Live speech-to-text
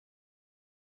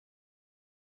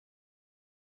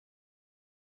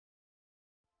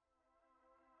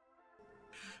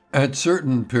At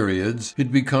certain periods,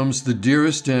 it becomes the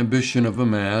dearest ambition of a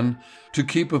man to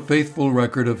keep a faithful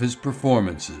record of his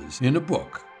performances in a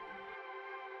book.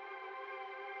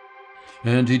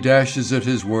 And he dashes at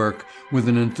his work with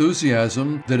an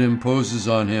enthusiasm that imposes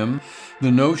on him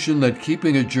the notion that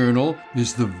keeping a journal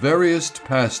is the veriest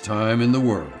pastime in the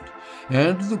world,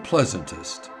 and the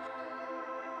pleasantest.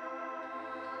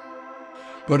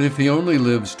 But if he only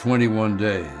lives 21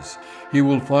 days, he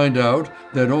will find out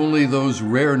that only those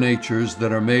rare natures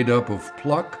that are made up of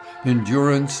pluck,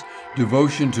 endurance,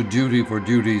 devotion to duty for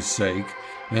duty's sake,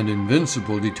 and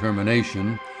invincible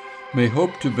determination, may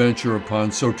hope to venture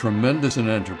upon so tremendous an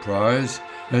enterprise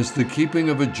as the keeping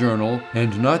of a journal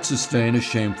and not sustain a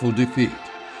shameful defeat.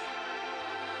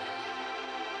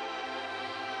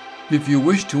 If you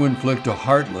wish to inflict a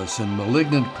heartless and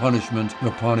malignant punishment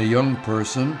upon a young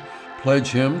person, pledge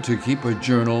him to keep a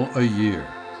journal a year.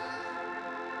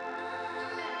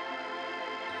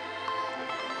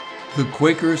 The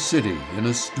Quaker City in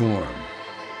a Storm.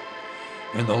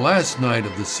 And the last night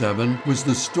of the 7 was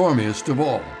the stormiest of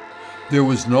all. There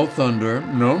was no thunder,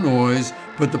 no noise,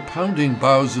 but the pounding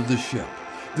bows of the ship,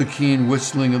 the keen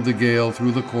whistling of the gale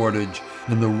through the cordage,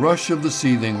 and the rush of the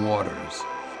seething waters.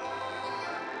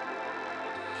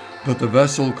 But the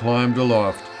vessel climbed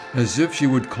aloft as if she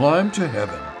would climb to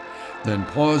heaven, then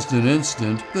paused an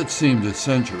instant that seemed a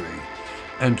century,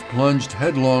 and plunged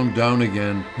headlong down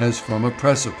again as from a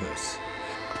precipice.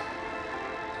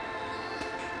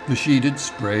 The sheeted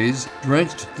sprays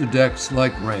drenched the decks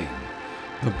like rain.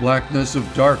 The blackness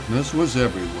of darkness was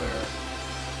everywhere.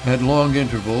 At long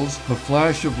intervals, a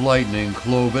flash of lightning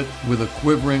clove it with a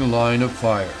quivering line of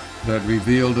fire that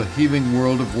revealed a heaving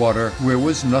world of water where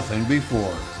was nothing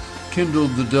before,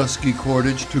 kindled the dusky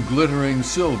cordage to glittering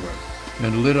silver,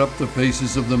 and lit up the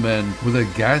faces of the men with a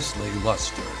ghastly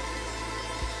luster.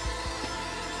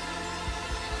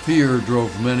 Fear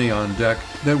drove many on deck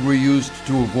that were used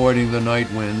to avoiding the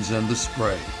night winds and the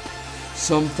spray.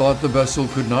 Some thought the vessel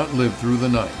could not live through the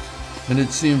night, and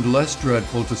it seemed less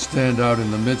dreadful to stand out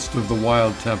in the midst of the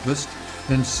wild tempest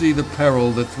and see the peril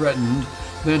that threatened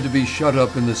than to be shut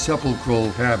up in the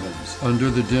sepulchral cabins under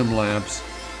the dim lamps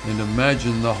and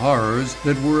imagine the horrors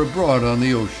that were abroad on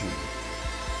the ocean.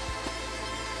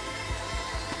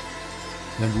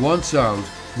 And once out,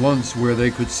 once where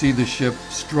they could see the ship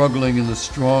struggling in the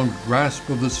strong grasp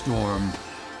of the storm,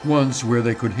 once where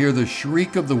they could hear the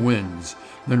shriek of the winds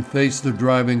and face the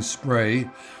driving spray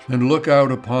and look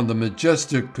out upon the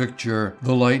majestic picture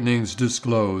the lightnings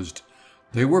disclosed,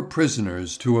 they were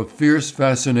prisoners to a fierce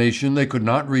fascination they could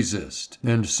not resist,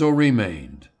 and so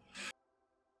remained.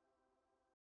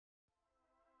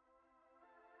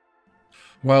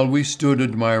 While we stood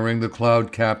admiring the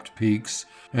cloud-capped peaks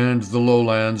and the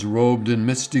lowlands robed in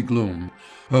misty gloom,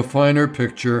 a finer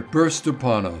picture burst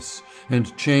upon us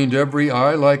and chained every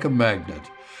eye like a magnet,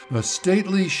 a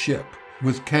stately ship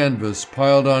with canvas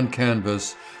piled on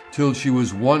canvas till she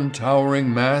was one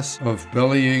towering mass of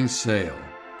bellying sail.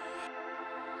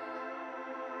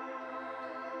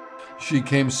 She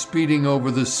came speeding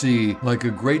over the sea like a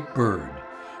great bird.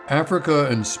 Africa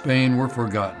and Spain were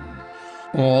forgotten.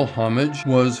 All homage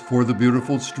was for the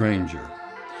beautiful stranger.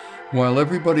 While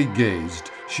everybody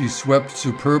gazed, she swept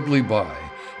superbly by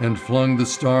and flung the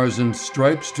stars and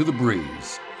stripes to the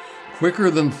breeze. Quicker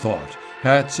than thought,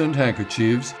 hats and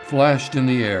handkerchiefs flashed in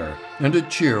the air, and a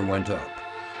cheer went up.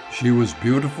 She was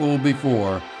beautiful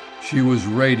before, she was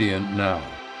radiant now.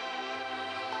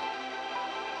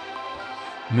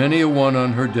 Many a one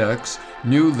on her decks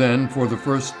knew then for the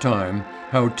first time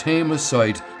how tame a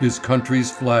sight his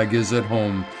country's flag is at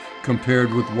home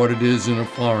compared with what it is in a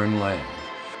foreign land.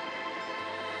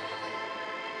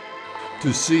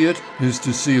 To see it is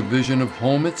to see a vision of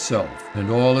home itself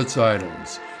and all its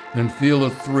idols, and feel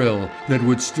a thrill that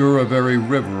would stir a very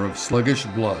river of sluggish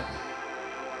blood.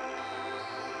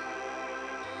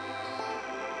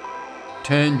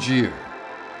 Tangier.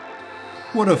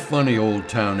 What a funny old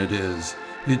town it is.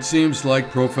 It seems like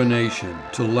profanation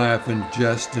to laugh and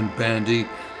jest and bandy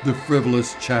the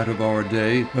frivolous chat of our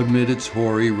day amid its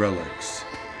hoary relics.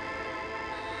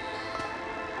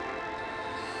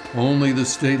 Only the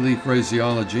stately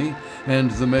phraseology and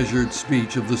the measured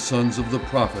speech of the sons of the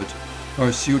prophet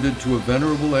are suited to a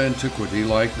venerable antiquity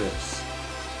like this.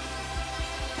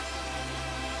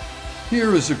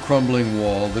 Here is a crumbling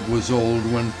wall that was old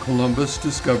when Columbus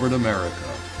discovered America,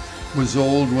 was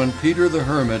old when Peter the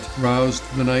Hermit roused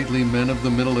the knightly men of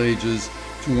the Middle Ages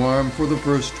to arm for the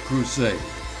First Crusade,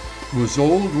 was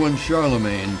old when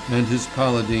Charlemagne and his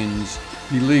paladins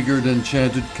beleaguered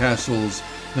enchanted castles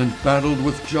and battled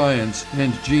with giants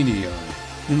and genii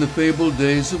in the fabled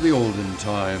days of the olden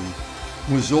time,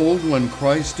 was old when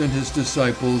Christ and his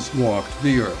disciples walked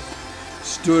the earth,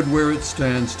 stood where it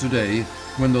stands today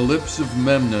when the lips of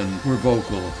Memnon were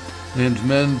vocal, and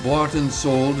men bought and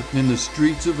sold in the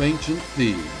streets of ancient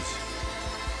Thebes.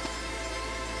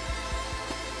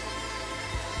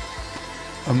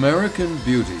 American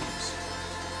Beauties.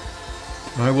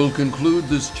 I will conclude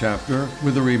this chapter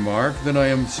with a remark that I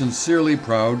am sincerely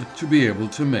proud to be able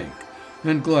to make,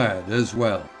 and glad as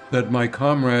well that my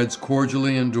comrades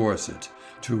cordially endorse it,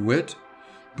 to wit,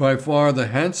 by far the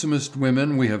handsomest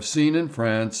women we have seen in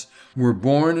France were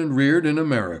born and reared in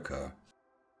America.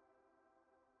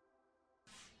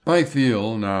 I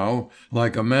feel now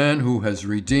like a man who has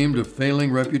redeemed a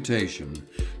failing reputation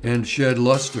and shed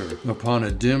luster upon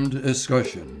a dimmed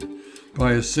escutcheon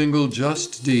by a single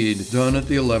just deed done at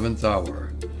the 11th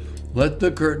hour. Let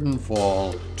the curtain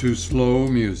fall to slow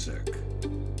music.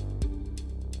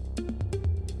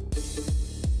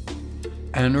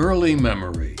 An early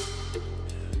memory.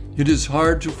 It is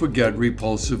hard to forget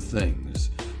repulsive things.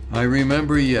 I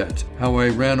remember yet how I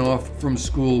ran off from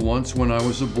school once when I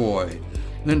was a boy,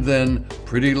 and then,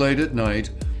 pretty late at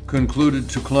night, concluded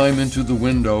to climb into the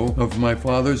window of my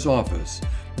father's office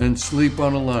and sleep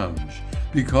on a lounge,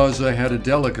 because I had a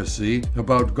delicacy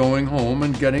about going home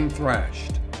and getting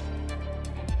thrashed.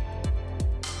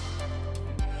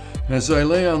 As I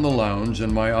lay on the lounge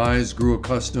and my eyes grew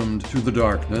accustomed to the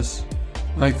darkness,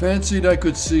 I fancied I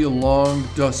could see a long,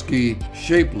 dusky,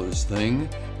 shapeless thing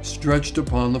stretched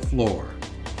upon the floor.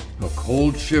 A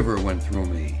cold shiver went through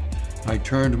me. I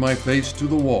turned my face to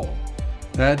the wall.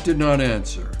 That did not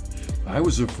answer. I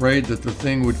was afraid that the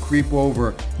thing would creep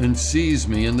over and seize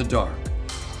me in the dark.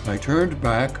 I turned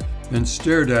back and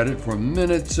stared at it for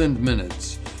minutes and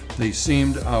minutes. They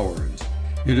seemed hours.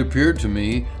 It appeared to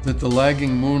me that the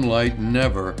lagging moonlight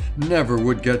never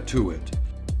would get to it.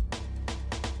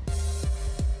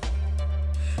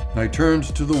 I turned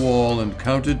to the wall and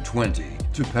counted 20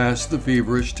 to pass the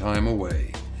feverish time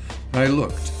away. I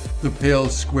looked. The pale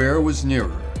square was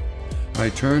nearer. I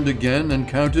turned again and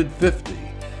counted 50.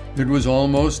 It was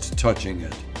almost touching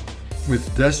it.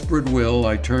 With desperate will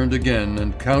I turned again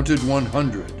and counted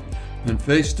 100 and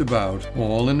faced about,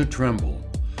 all in a tremble.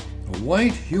 A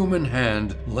white human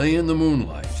hand lay in the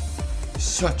moonlight.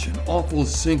 Such an awful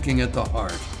sinking at the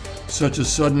heart, such a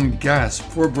sudden gasp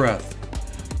for breath.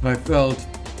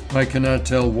 I cannot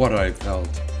tell what I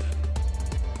felt.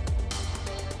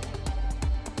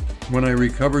 When I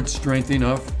recovered strength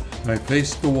enough, I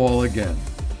faced the wall again.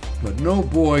 But no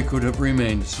boy could have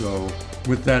remained so,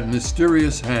 with that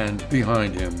mysterious hand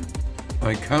behind him.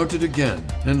 I counted again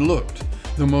and looked.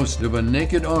 The most of a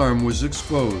naked arm was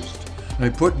exposed. I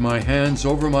put my hands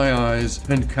over my eyes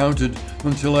and counted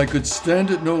until I could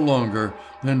stand it no longer,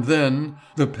 and then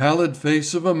the pallid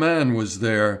face of a man was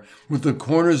there, with the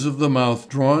corners of the mouth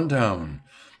drawn down,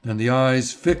 and the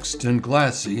eyes fixed and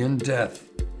glassy in death.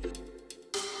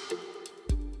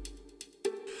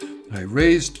 I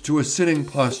raised to a sitting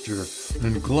posture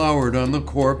and glowered on the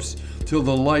corpse till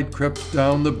the light crept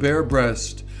down the bare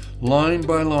breast, line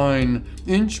by line,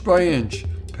 inch by inch,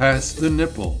 past the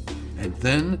nipple, and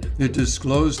then it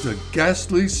disclosed a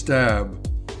ghastly stab.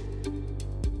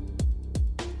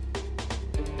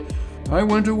 I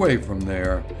went away from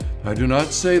there. I do not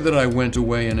say that I went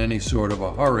away in any sort of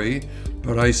a hurry,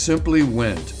 but I simply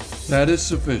went. That is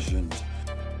sufficient.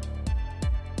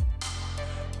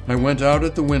 I went out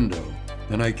at the window,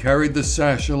 and I carried the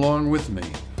sash along with me.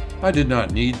 I did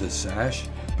not need the sash,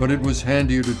 but it was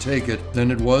handier to take it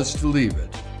than it was to leave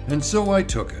it, and so I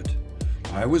took it.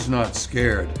 I was not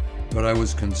scared, but I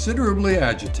was considerably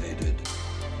agitated.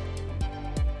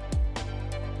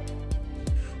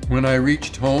 When I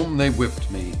reached home, they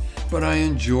whipped me, but I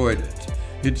enjoyed it.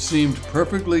 It seemed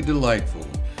perfectly delightful.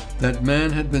 That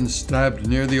man had been stabbed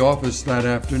near the office that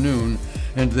afternoon,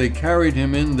 and they carried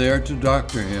him in there to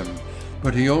doctor him,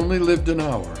 but he only lived an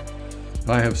hour.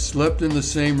 I have slept in the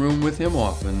same room with him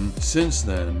often since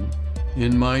then,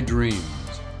 in my dreams.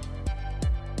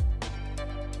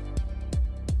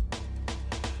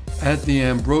 At the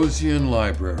Ambrosian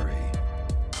Library.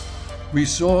 We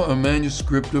saw a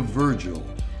manuscript of Virgil,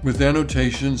 with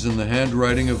annotations in the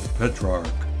handwriting of Petrarch,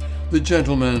 the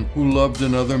gentleman who loved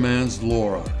another man's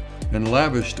Laura, and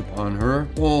lavished upon her,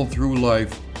 all through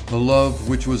life, a love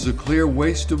which was a clear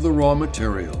waste of the raw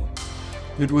material.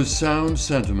 It was sound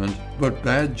sentiment, but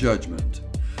bad judgment.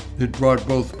 It brought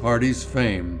both parties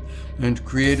fame, and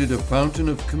created a fountain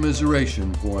of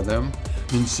commiseration for them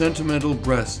in sentimental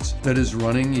breasts that is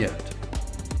running yet.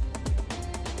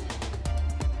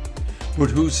 But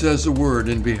who says a word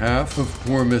in behalf of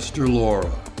poor Mr.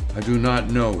 Laura? I do not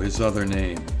know his other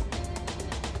name.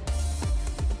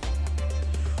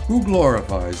 Who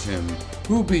glorifies him?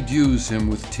 Who bedews him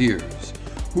with tears?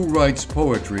 Who writes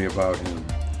poetry about him?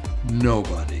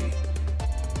 Nobody.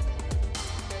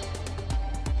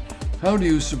 How do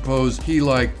you suppose he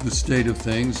liked the state of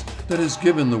things that has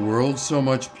given the world so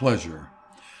much pleasure?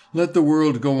 Let the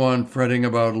world go on fretting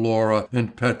about Laura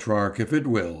and Petrarch if it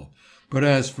will, but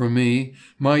as for me,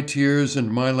 my tears and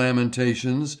my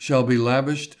lamentations shall be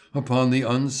lavished upon the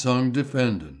unsung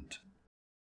defendant.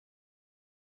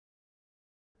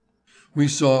 We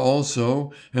saw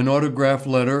also an autograph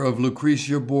letter of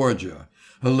Lucretia Borgia,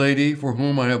 a lady for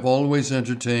whom I have always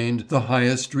entertained the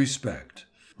highest respect,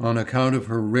 on account of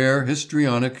her rare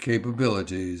histrionic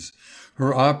capabilities,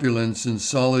 her opulence in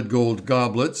solid gold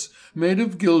goblets made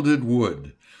of gilded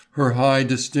wood, her high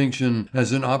distinction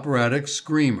as an operatic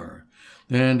screamer,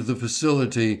 and the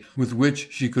facility with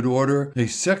which she could order a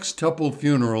sextuple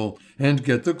funeral and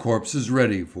get the corpses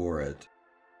ready for it.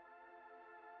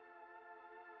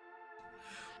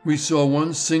 We saw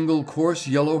one single coarse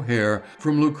yellow hair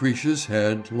from Lucretia's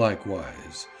head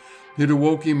likewise. It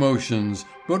awoke emotions,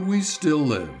 but we still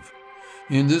live.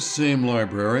 In this same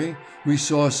library, we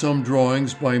saw some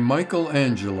drawings by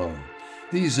Michelangelo.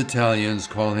 These Italians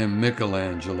call him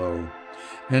Michelangelo.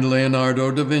 And Leonardo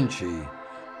da Vinci.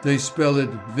 They spell it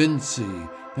Vinci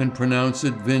and pronounce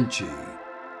it Vinci.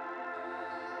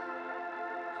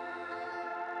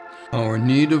 Our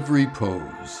need of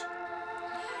repose.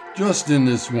 Just in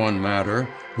this one matter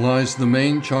lies the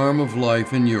main charm of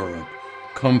life in Europe,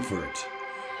 comfort.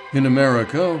 In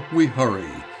America, we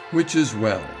hurry, which is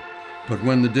well. But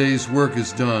when the day's work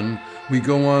is done, we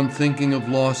go on thinking of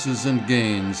losses and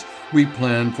gains, we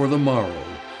plan for the morrow.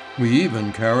 We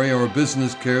even carry our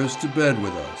business cares to bed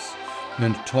with us,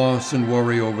 and toss and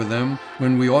worry over them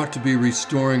when we ought to be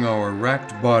restoring our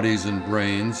racked bodies and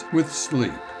brains with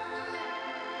sleep.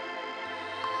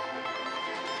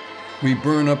 We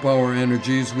burn up our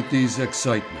energies with these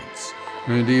excitements,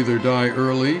 and either die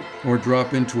early or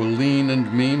drop into a lean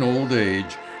and mean old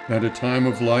age at a time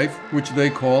of life which they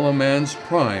call a man's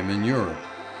prime in Europe.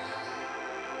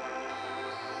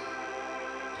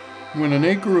 When an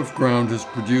acre of ground has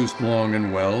produced long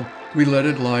and well, we let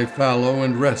it lie fallow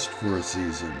and rest for a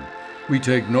season. We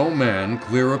take no man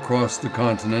clear across the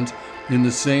continent in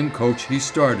the same coach he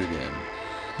started in.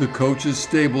 The coach is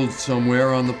stabled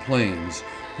somewhere on the plains,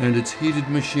 and its heated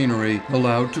machinery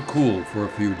allowed to cool for a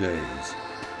few days.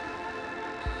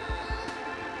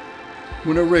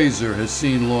 When a razor has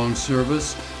seen long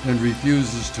service and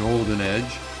refuses to hold an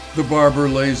edge, the barber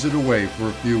lays it away for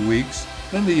a few weeks,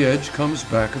 and the edge comes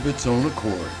back of its own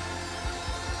accord.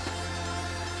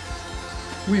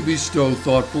 We bestow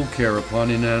thoughtful care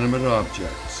upon inanimate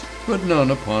objects, but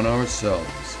none upon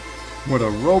ourselves. What a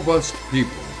robust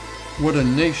people, what a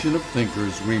nation of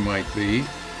thinkers we might be,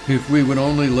 if we would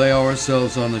only lay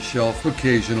ourselves on the shelf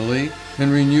occasionally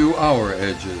and renew our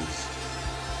edges.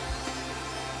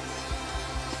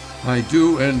 I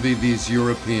do envy these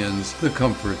Europeans the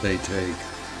comfort they take.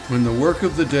 When the work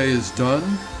of the day is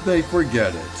done, they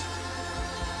forget it.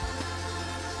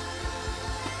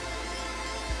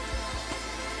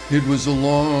 It was a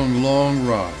long, long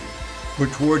ride,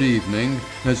 but toward evening,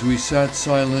 as we sat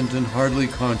silent and hardly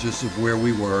conscious of where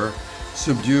we were,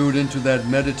 subdued into that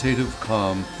meditative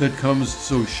calm that comes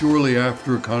so surely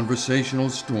after a conversational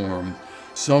storm,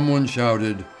 someone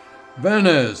shouted,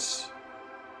 "Venice!"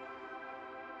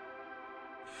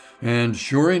 And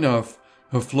sure enough,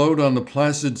 afloat on the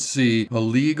placid sea a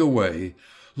league away,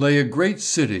 lay a great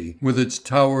city with its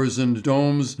towers and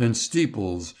domes and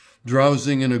steeples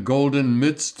drowsing in a golden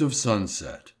midst of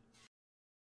sunset.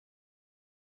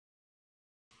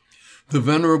 The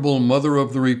venerable mother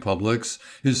of the republics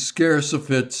is scarce a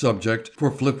fit subject for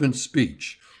flippant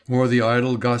speech or the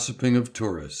idle gossiping of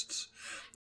tourists.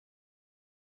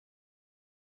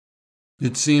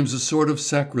 It seems a sort of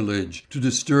sacrilege to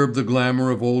disturb the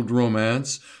glamour of old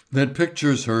romance that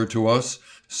pictures her to us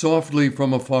softly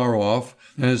from afar off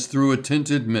as through a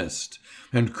tinted mist,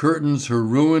 and curtains her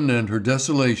ruin and her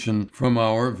desolation from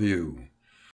our view.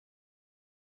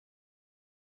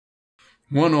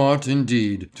 One ought,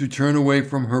 indeed, to turn away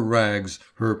from her rags,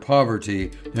 her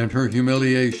poverty, and her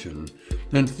humiliation,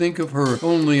 and think of her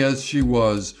only as she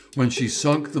was when she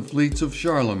sunk the fleets of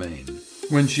Charlemagne,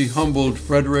 when she humbled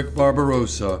Frederick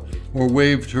Barbarossa, or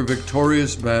waved her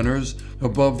victorious banners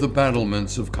above the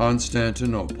battlements of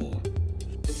Constantinople.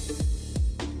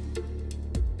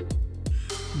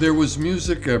 There was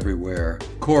music everywhere,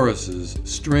 choruses,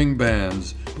 string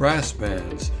bands, brass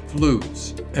bands,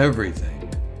 flutes, everything.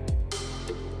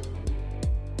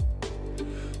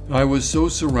 I was so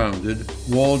surrounded,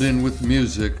 walled in with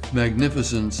music,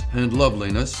 magnificence, and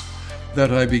loveliness,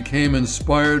 that I became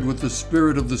inspired with the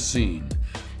spirit of the scene,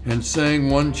 and sang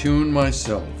one tune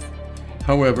myself.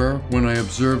 However, when I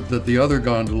observed that the other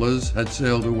gondolas had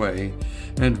sailed away,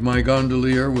 and my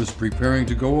gondolier was preparing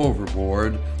to go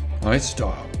overboard, I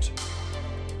stopped.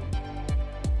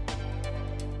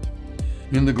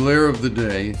 In the glare of the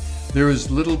day, there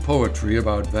is little poetry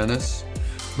about Venice,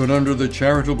 but under the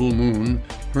charitable moon,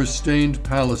 her stained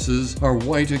palaces are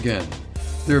white again,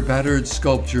 their battered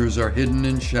sculptures are hidden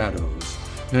in shadows,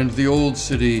 and the old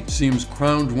city seems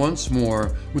crowned once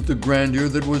more with the grandeur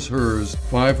that was hers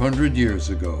 500 years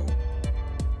ago.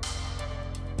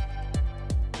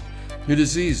 It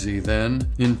is easy,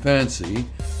 then, in fancy,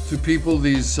 to people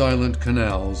these silent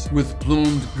canals with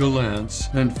plumed gallants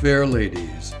and fair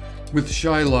ladies, with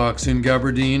Shylocks in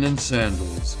gabardine and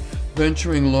sandals,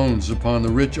 venturing loans upon the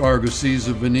rich argosies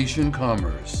of Venetian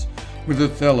commerce, with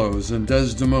Othellos and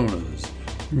Desdemonas,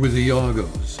 with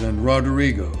Iagos and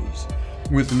Rodrigos,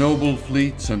 with noble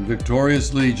fleets and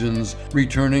victorious legions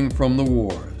returning from the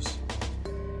wars.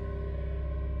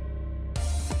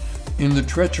 In the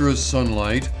treacherous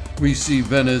sunlight, we see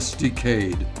Venice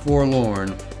decayed,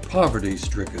 forlorn,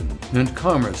 poverty-stricken, and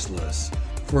commerceless,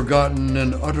 forgotten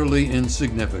and utterly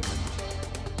insignificant.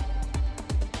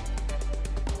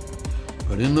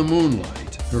 But in the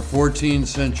moonlight, her 14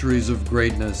 centuries of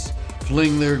greatness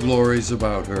fling their glories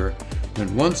about her,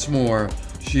 and once more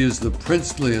she is the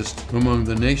princeliest among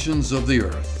the nations of the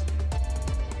earth.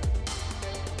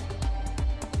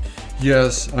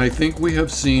 Yes, I think we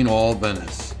have seen all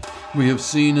Venice. We have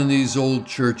seen in these old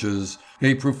churches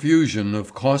a profusion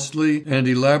of costly and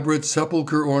elaborate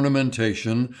sepulchre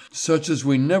ornamentation such as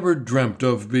we never dreamt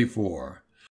of before.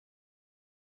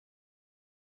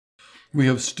 We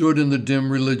have stood in the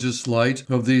dim religious light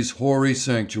of these hoary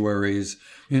sanctuaries,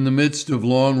 in the midst of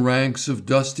long ranks of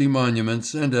dusty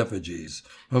monuments and effigies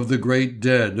of the great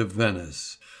dead of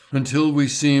Venice, until we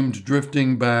seemed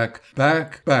drifting back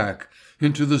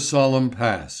into the solemn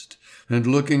past, and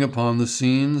looking upon the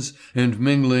scenes and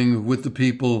mingling with the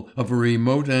people of a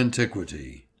remote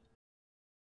antiquity.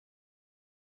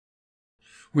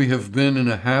 We have been in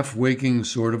a half-waking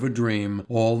sort of a dream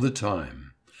all the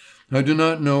time. I do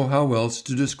not know how else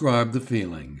to describe the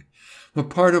feeling. A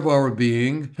part of our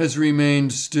being has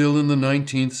remained still in the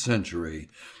 19th century,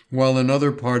 while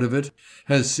another part of it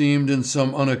has seemed in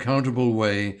some unaccountable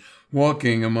way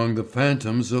walking among the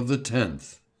phantoms of the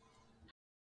 10th.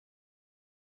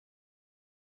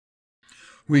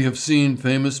 We have seen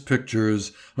famous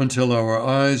pictures until our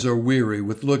eyes are weary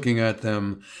with looking at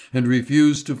them and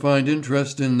refuse to find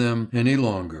interest in them any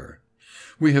longer.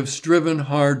 We have striven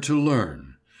hard to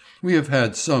learn. We have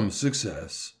had some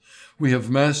success. We have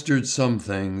mastered some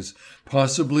things,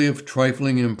 possibly of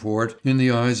trifling import in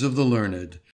the eyes of the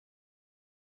learned.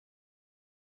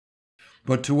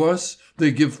 But to us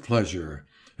they give pleasure,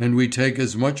 and we take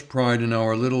as much pride in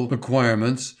our little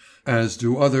acquirements as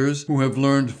do others who have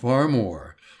learned far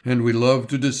more, and we love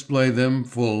to display them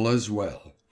full as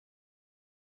well.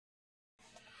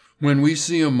 When we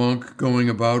see a monk going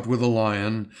about with a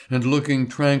lion and looking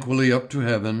tranquilly up to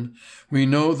heaven, we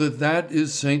know that that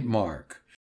is St. Mark.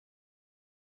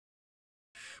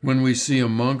 When we see a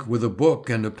monk with a book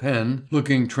and a pen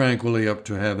looking tranquilly up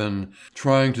to heaven,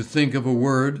 trying to think of a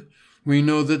word, we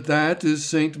know that that is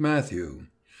St. Matthew.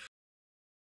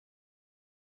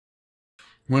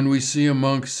 When we see a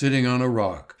monk sitting on a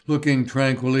rock, looking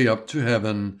tranquilly up to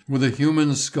heaven, with a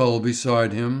human skull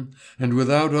beside him, and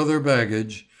without other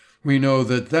baggage, we know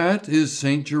that that is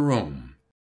St. Jerome.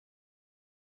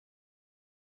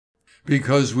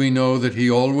 Because we know that he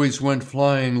always went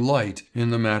flying light in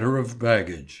the matter of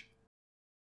baggage.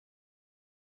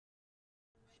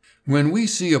 When we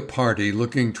see a party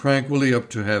looking tranquilly up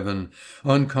to heaven,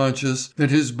 unconscious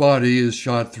that his body is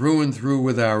shot through and through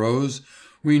with arrows,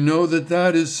 we know that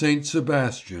that is St.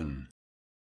 Sebastian.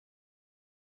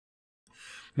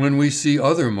 When we see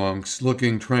other monks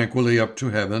looking tranquilly up to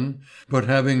heaven, but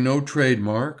having no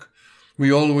trademark,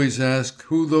 we always ask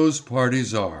who those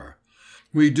parties are.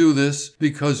 We do this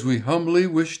because we humbly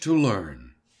wish to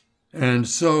learn. And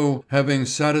so, having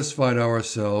satisfied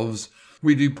ourselves,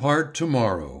 we depart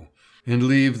tomorrow, and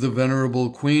leave the venerable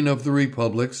Queen of the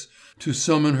Republics to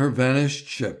summon her vanished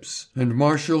ships, and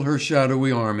marshal her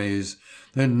shadowy armies,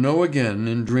 and know again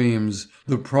in dreams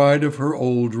the pride of her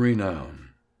old renown.